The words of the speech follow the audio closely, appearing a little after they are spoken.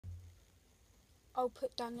I'll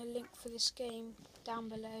put down a link for this game down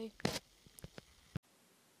below.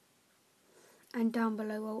 And down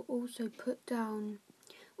below I'll also put down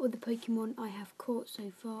all the Pokemon I have caught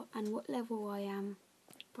so far and what level I am.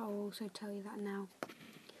 But I'll also tell you that now.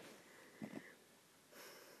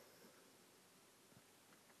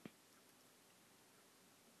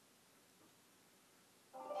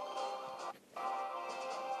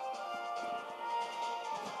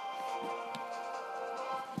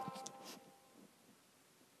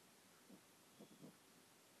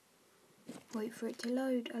 Wait for it to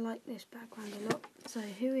load. I like this background a lot. So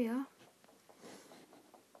here we are.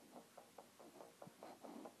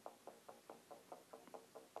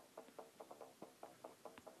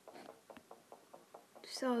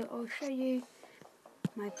 So I'll show you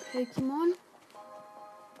my Pokemon.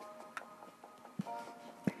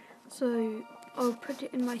 So I'll put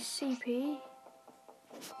it in my CP.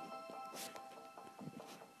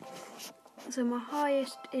 So my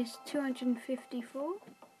highest is 254.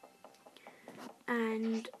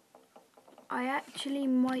 And I actually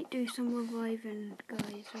might do some reviving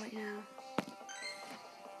guys right now.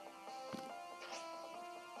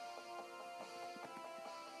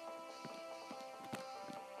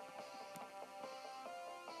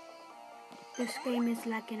 This game is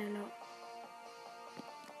lagging a lot.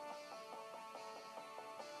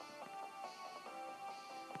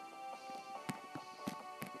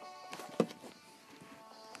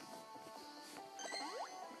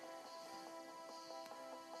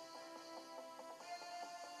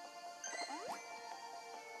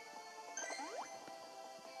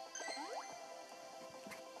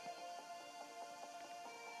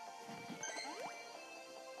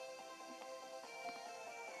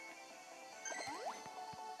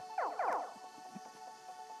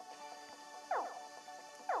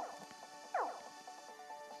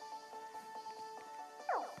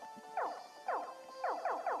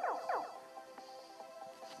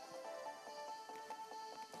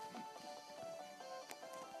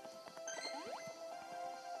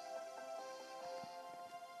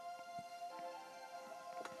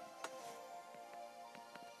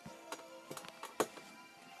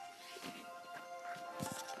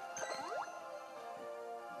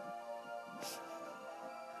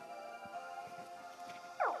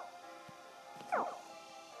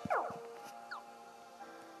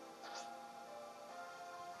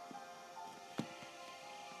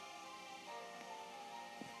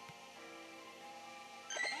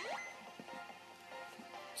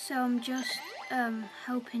 So I'm just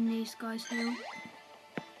helping these guys heal.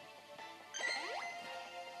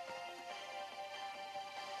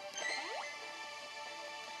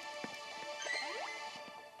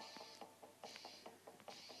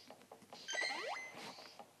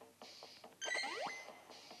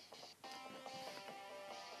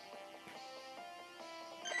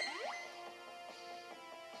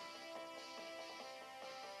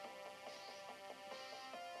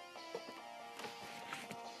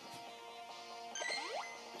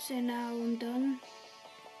 So now I'm done.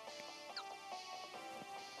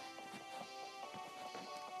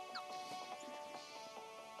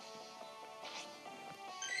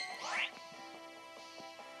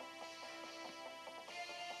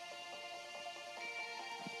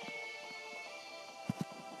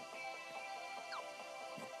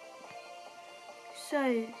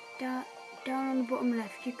 So down on the bottom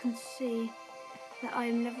left you can see that I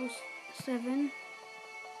am level 7.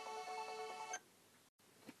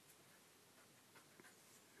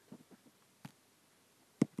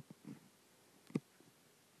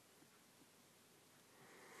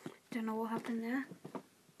 Don't know what happened there.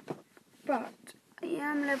 But I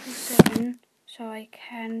am level 7, so I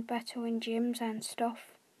can battle in gyms and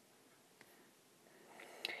stuff,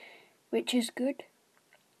 which is good.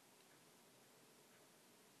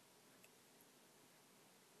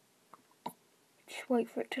 Just wait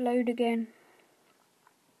for it to load again.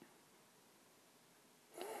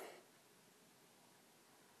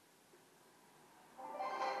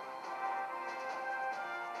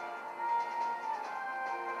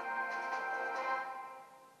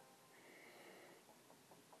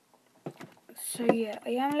 So yeah,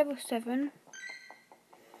 I am level 7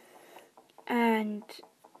 and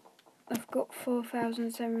I've got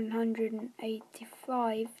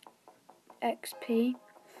 4,785 XP,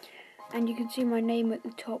 and you can see my name at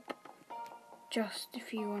the top just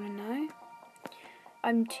if you want to know.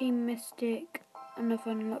 I'm Team Mystic and I've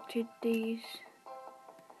unlocked these.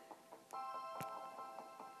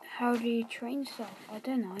 How do you train stuff? I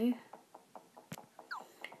don't know.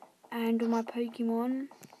 And all my Pokemon